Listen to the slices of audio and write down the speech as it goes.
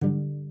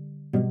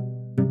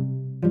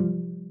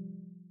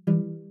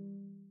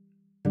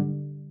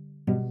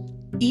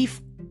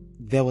If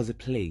there was a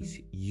place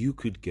you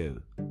could go,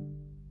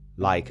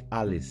 like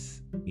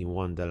Alice in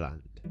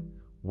Wonderland,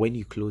 when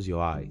you close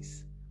your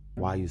eyes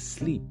while you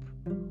sleep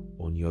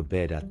on your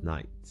bed at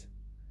night,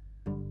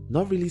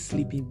 not really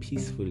sleeping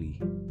peacefully,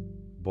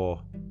 but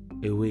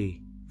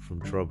away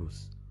from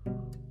troubles,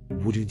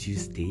 wouldn't you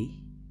stay?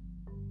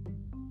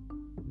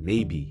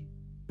 Maybe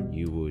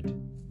you would.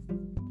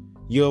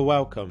 You're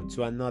welcome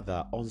to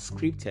another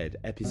unscripted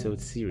episode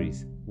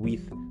series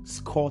with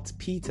Scott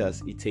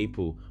Peters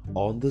Itepo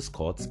on the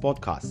Scott's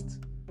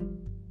podcast.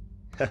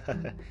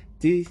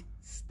 This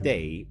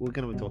day, we're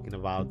going to be talking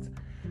about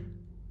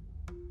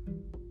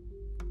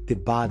the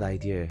bad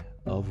idea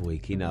of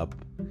waking up.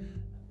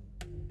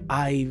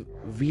 I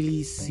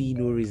really see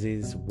no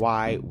reasons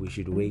why we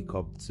should wake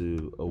up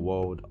to a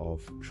world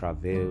of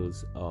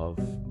travails, of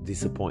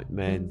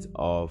disappointment,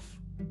 of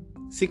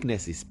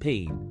sicknesses,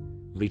 pain,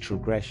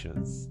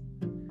 retrogressions.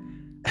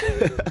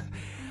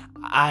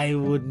 I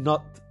would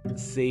not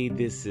say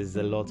this is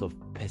a lot of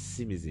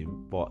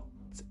pessimism, but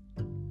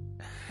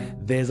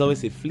there's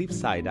always a flip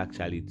side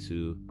actually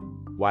to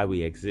why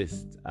we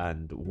exist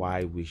and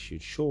why we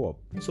should show up.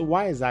 So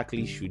why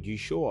exactly should you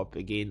show up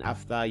again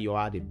after you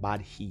had a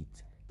bad hit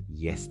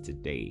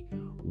yesterday?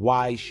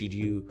 Why should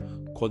you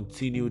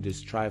continue the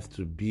strive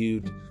to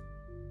build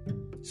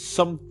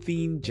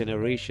something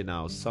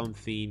generational,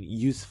 something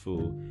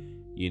useful,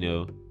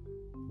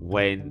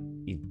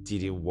 when it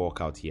didn't work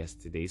out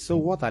yesterday? So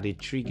what are the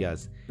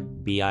triggers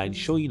behind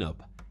showing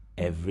up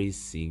every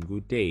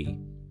single day?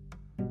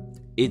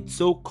 It's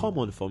so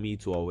common for me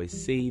to always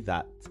say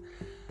that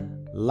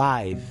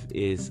life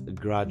is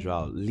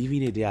gradual,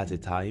 living a day at a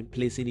time,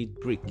 placing it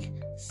brick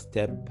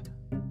step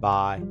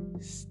by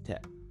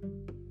step.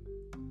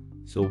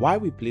 So why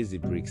we place the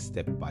brick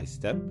step by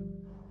step?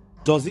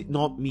 Does it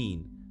not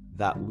mean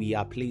that we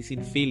are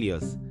placing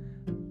failures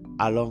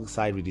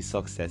alongside with the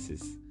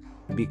successes?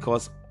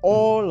 Because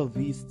all of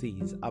these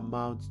things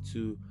amount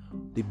to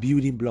the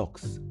building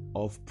blocks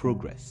of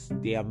progress.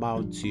 They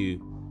amount to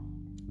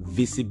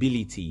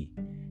visibility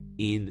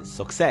in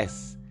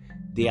success.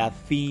 They are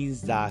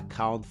things that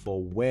account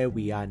for where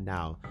we are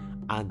now,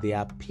 and they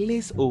are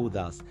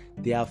placeholders.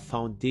 They are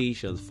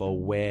foundations for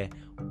where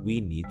we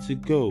need to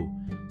go.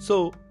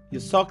 So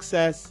your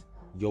success,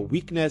 your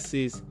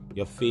weaknesses,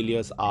 your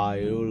failures are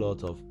a whole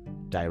lot of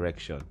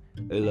direction,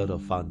 a lot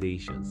of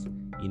foundations.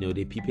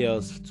 They prepare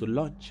us to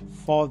launch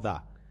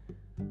further,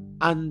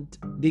 and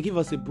they give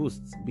us a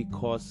boost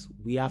because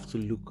we have to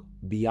look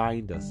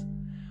behind us.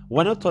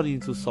 We're not turning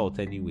into salt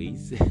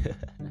anyways.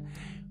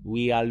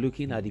 We are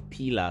looking at the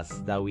pillars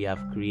that we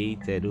have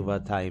created over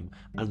time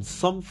and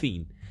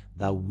something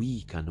that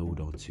we can hold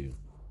on to.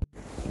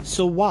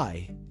 So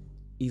why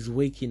is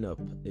waking up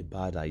a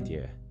bad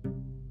idea?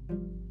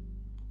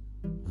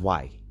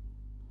 Why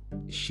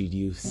should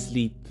you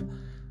sleep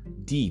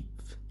deep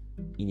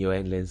in your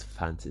endless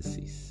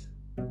fantasies?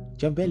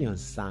 John Bellion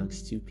sang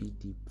Stupid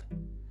Deep.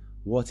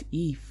 What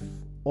if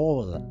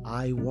all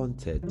I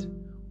wanted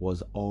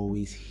was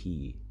always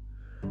here?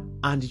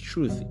 And the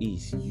truth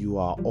is, you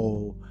are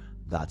all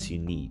that you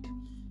need,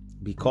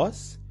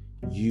 because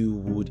you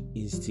would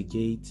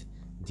instigate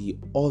the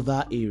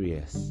other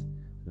areas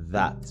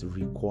that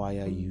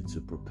require you to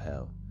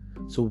propel.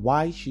 So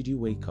why should you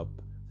wake up,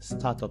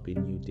 start up a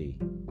new day,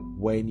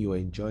 when you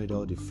enjoyed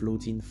all the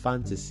floating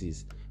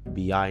fantasies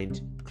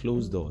behind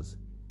closed doors?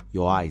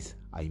 Your eyes,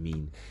 I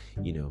mean.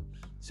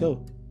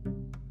 So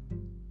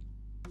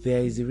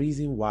there is a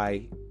reason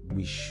why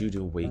we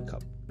shouldn't wake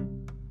up.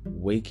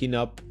 Waking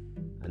up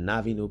and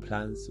having no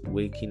plans,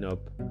 waking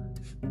up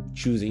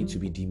choosing to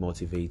be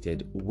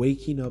demotivated,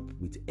 waking up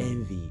with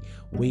envy,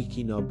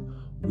 waking up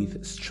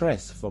with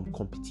stress from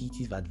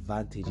competitive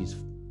advantages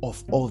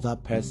of other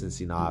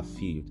persons in our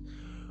field,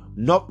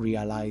 not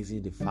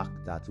realizing the fact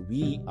that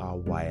we are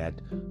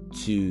wired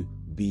to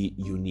be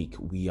unique,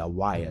 we are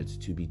wired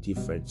to be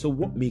different. So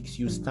what makes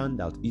you stand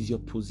out is your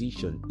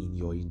position in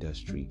your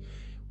industry.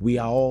 We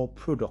are all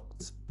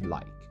products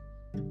like,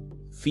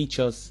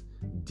 features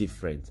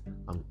different,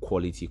 and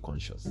quality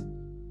conscious.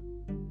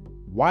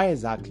 Why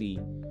exactly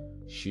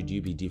should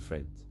you be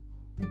different?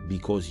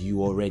 Because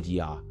you already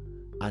are,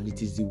 and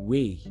it is the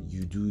way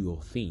you do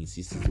your things,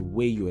 it's the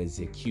way you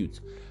execute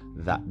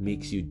that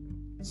makes you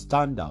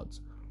stand out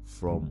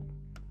from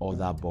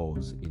other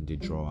balls in the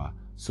drawer.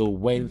 So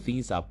when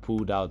things are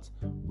pulled out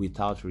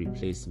without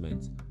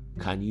replacement,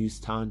 can you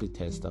stand the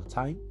test of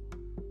time?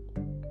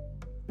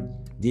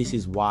 This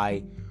is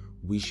why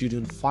we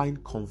shouldn't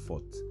find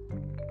comfort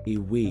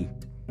away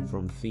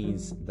from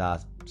things that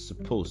are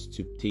supposed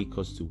to take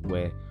us to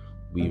where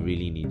we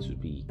really need to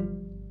be.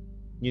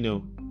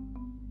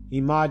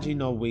 Imagine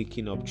not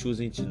waking up,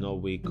 choosing to not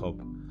wake up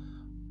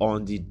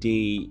on the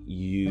day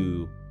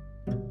you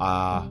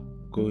are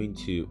going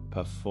to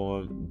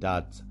perform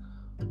that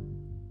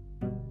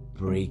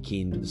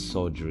breaking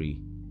surgery.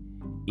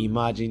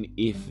 Imagine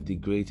if the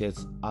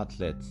greatest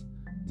athlete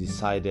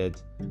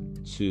decided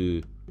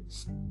to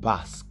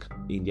bask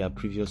in their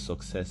previous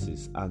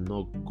successes and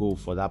not go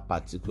for that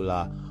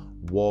particular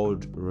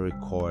world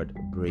record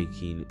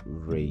breaking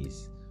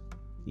race.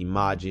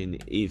 Imagine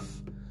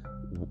if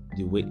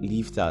the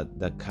weightlifter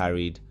that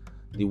carried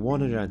the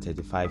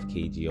 135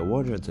 kg or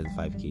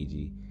 125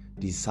 kg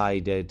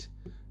decided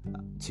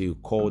to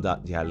call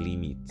that their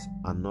limit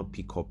and not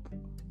pick up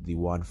the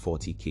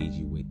 140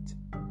 kg weight.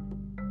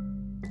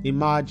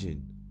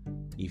 Imagine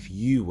if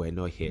you were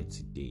not here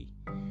today,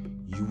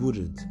 you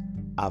wouldn't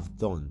have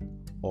done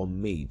or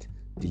made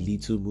the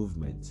little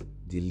movements,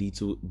 the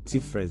little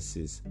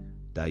differences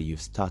that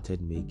you've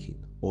started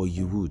making, or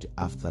you would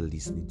after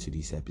listening to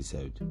this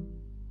episode.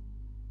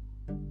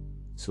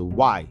 So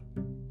why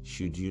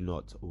should you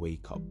not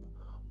wake up?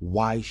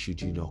 Why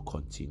should you not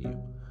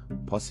continue?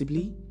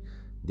 Possibly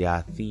there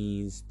are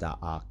things that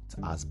act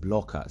as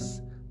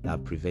blockers that are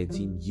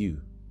preventing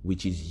you,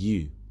 which is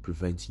you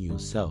preventing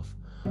yourself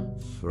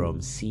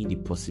from seeing the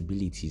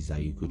possibilities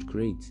that you could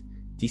create.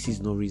 This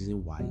is no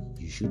reason why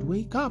you should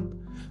wake up,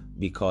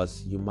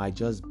 because you might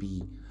just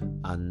be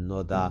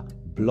another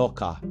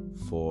blocker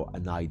for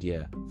an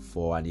idea,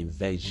 for an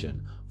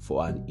invention,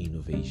 for an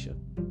innovation.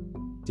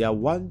 There are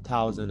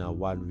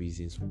 1001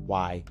 reasons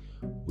why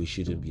we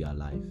shouldn't be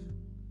alive,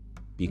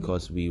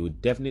 because we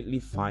would definitely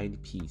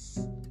find peace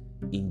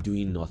in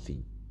doing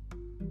nothing.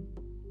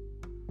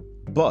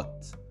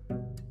 But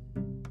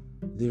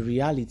the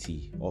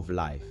reality of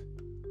life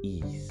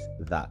is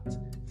that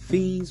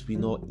things will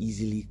not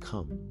easily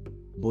come,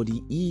 but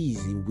the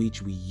ease in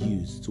which we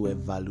use to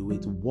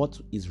evaluate what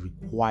is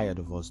required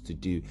of us to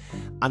do,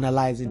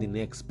 analyzing the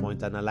next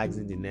point,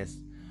 analyzing the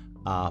next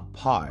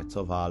part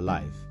of our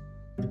life,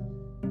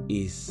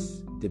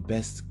 is the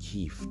best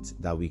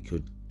gift that we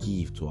could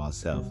give to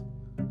ourselves.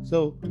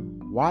 So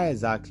why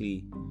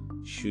exactly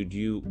should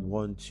you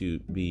want to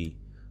be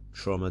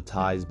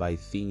traumatized by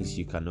things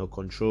you cannot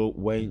control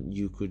when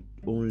you could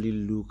only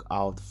look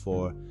out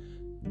for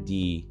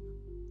the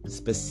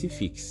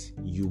specifics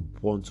you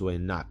want to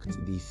enact,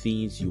 the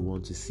things you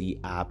want to see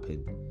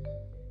happen?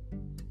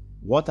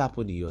 What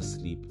happened in your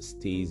sleep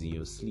stays in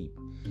your sleep.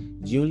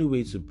 The only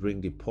way to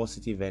bring the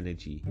positive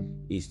energy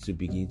is to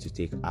begin to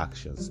take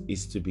actions,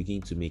 is to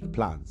begin to make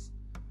plans.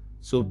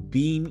 So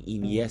being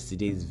in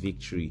yesterday's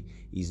victory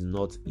is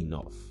not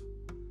enough.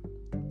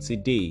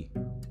 Today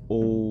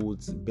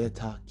holds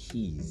better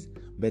keys,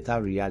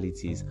 better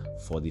realities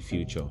for the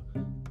future.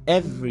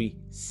 Every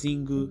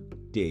single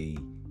day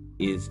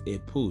is a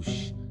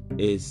push,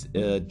 is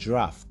a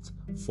draft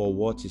for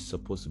what is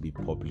supposed to be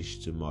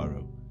published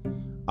tomorrow.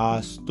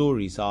 Our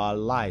stories, our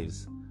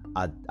lives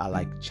are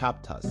like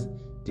chapters.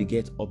 They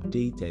get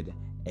updated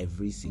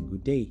every single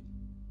day.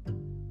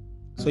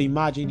 So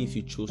imagine if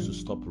you chose to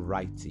stop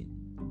writing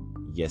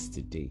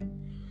yesterday.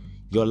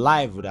 Your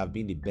life would have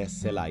been the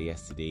bestseller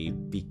yesterday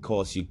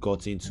because you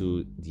got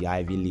into the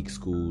Ivy League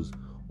schools,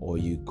 or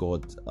you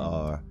got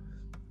 $1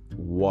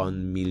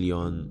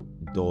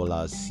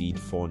 million seed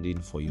funding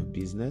for your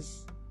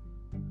business.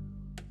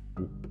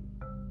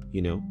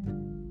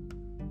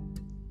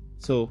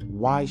 So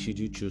why should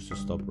you choose to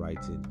stop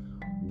writing?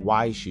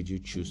 Why should you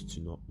choose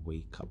to not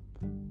wake up?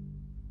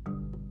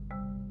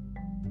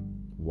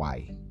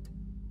 Why?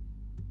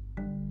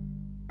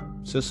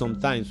 So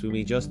sometimes we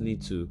may just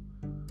need to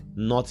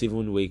not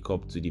even wake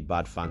up to the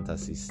bad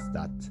fantasies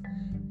that,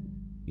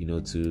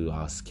 to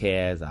our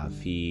scares, our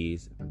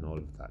fears, and all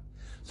of that.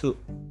 So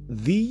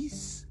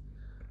this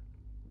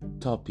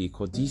topic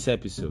or this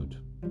episode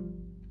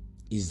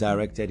is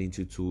directed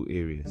into two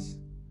areas: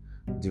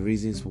 the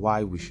reasons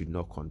why we should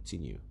not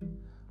continue,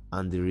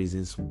 and the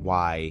reasons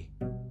why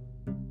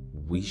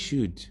we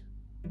should,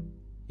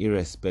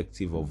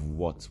 irrespective of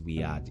what we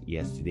had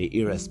yesterday,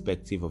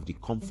 irrespective of the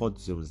comfort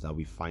zones that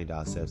we find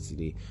ourselves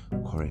today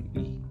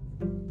currently.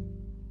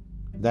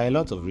 There are a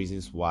lot of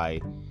reasons why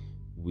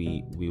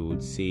we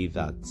would say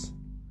that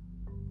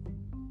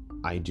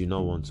I do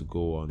not want to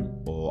go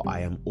on, or I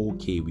am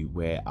okay with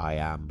where I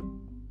am,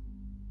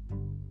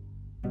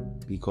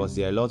 because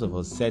there are a lot of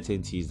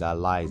uncertainties that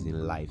lies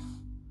in life,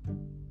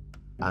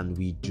 and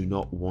we do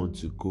not want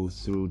to go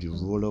through the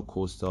roller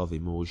coaster of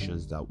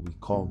emotions that will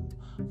come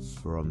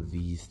from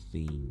these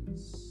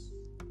things.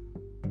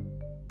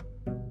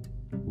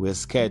 We're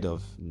scared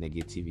of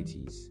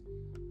negativities.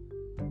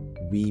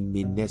 We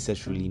may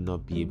necessarily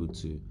not be able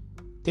to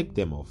take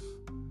them off,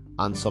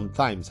 and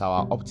sometimes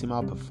our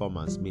optimal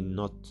performance may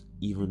not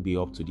even be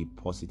up to the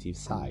positive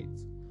side,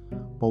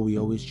 but we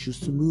always choose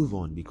to move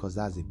on because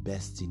that's the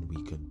best thing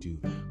we can do.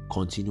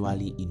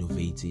 Continually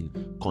innovating,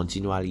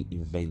 continually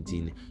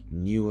inventing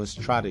newer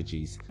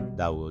strategies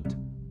that would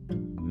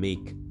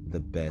make the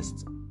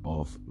best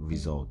of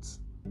results.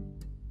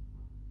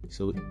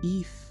 So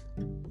if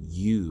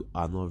you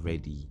are not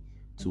ready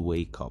to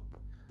wake up,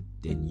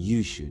 then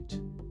you should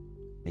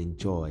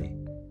enjoy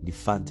the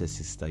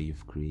fantasies that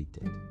you've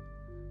created.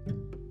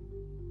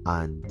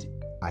 And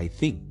I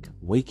think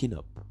waking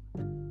up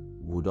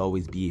would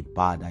always be a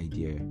bad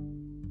idea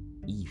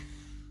if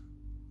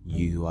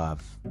you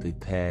have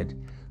prepared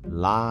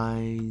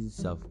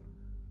lines of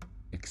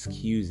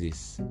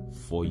excuses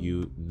for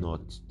you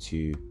not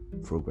to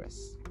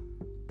progress.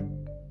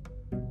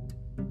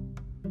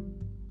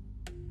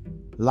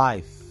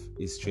 Life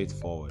is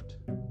straightforward,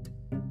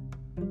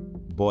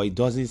 but it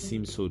doesn't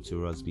seem so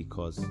to us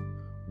because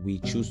we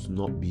choose to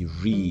not be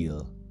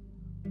real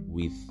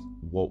with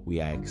what we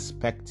are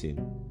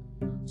expecting.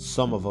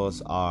 Some of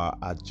us are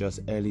at just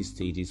early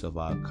stages of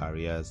our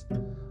careers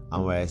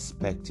and we're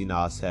expecting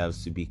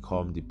ourselves to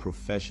become the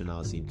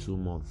professionals in 2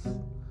 months.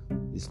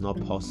 It's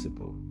not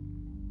possible.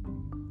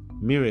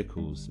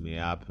 Miracles may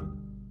happen,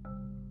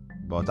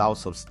 but how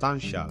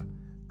substantial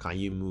can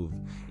you move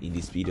in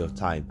the speed of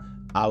time?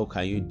 How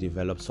can you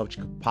develop such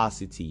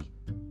capacity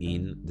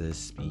in the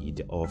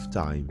speed of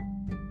time?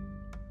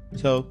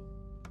 So,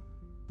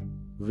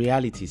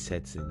 reality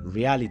sets in.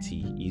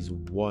 Reality is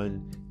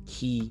one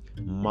key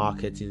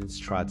marketing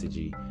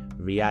strategy.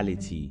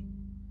 Reality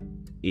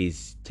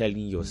is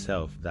telling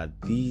yourself that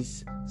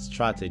this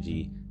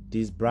strategy,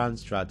 this brand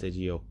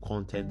strategy or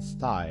content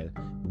style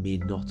may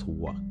not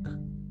work.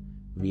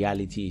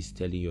 Reality is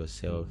telling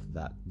yourself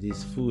that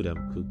this food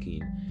I'm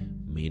cooking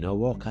may not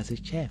work as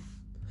a chef.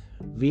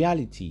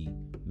 Reality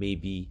may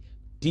be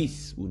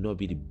this will not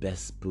be the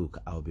best book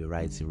I'll be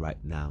writing right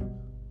now.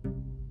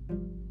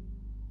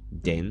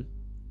 Then,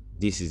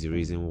 this is the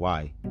reason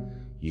why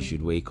you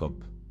should wake up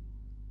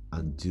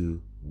and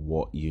do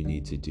what you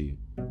need to do.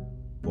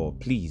 But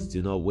please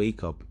do not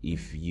wake up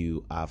if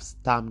you have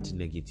stamped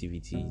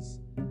negativities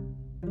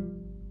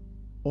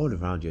all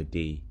around your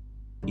day,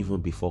 even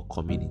before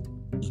coming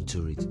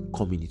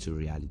into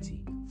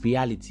reality.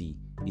 Reality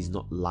is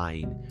not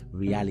lying.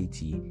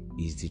 Reality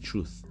is the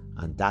truth.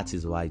 And that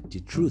is why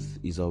the truth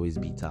is always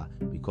bitter,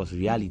 because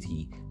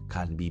reality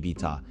can be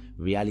bitter.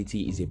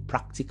 Reality is a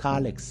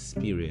practical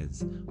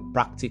experience,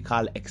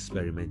 practical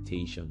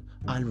experimentation,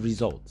 and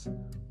result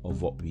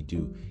of what we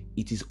do.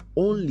 It is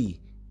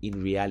only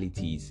in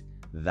realities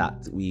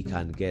that we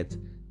can get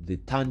the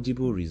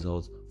tangible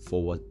results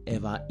for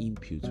whatever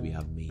input we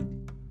have made.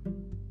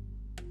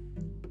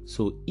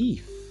 So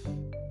if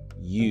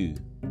you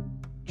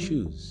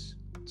choose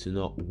to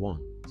not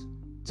want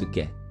to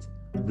get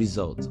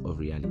results of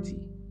reality,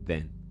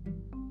 then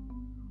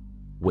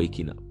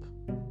waking up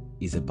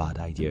is a bad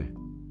idea.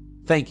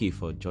 Thank you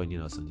for joining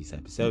us on this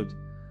episode.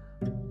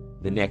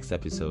 The next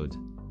episode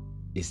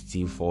is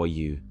still for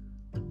you.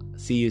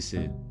 See you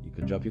soon. You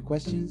can drop your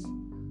questions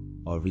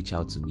or reach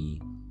out to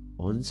me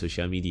on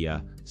social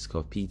media,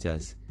 Scott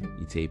Peters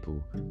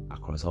Itepu,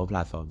 across all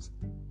platforms.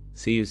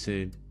 See you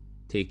soon.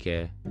 Take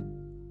care.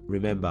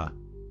 Remember,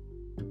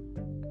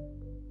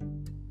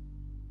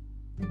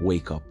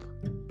 wake up.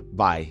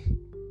 Bye.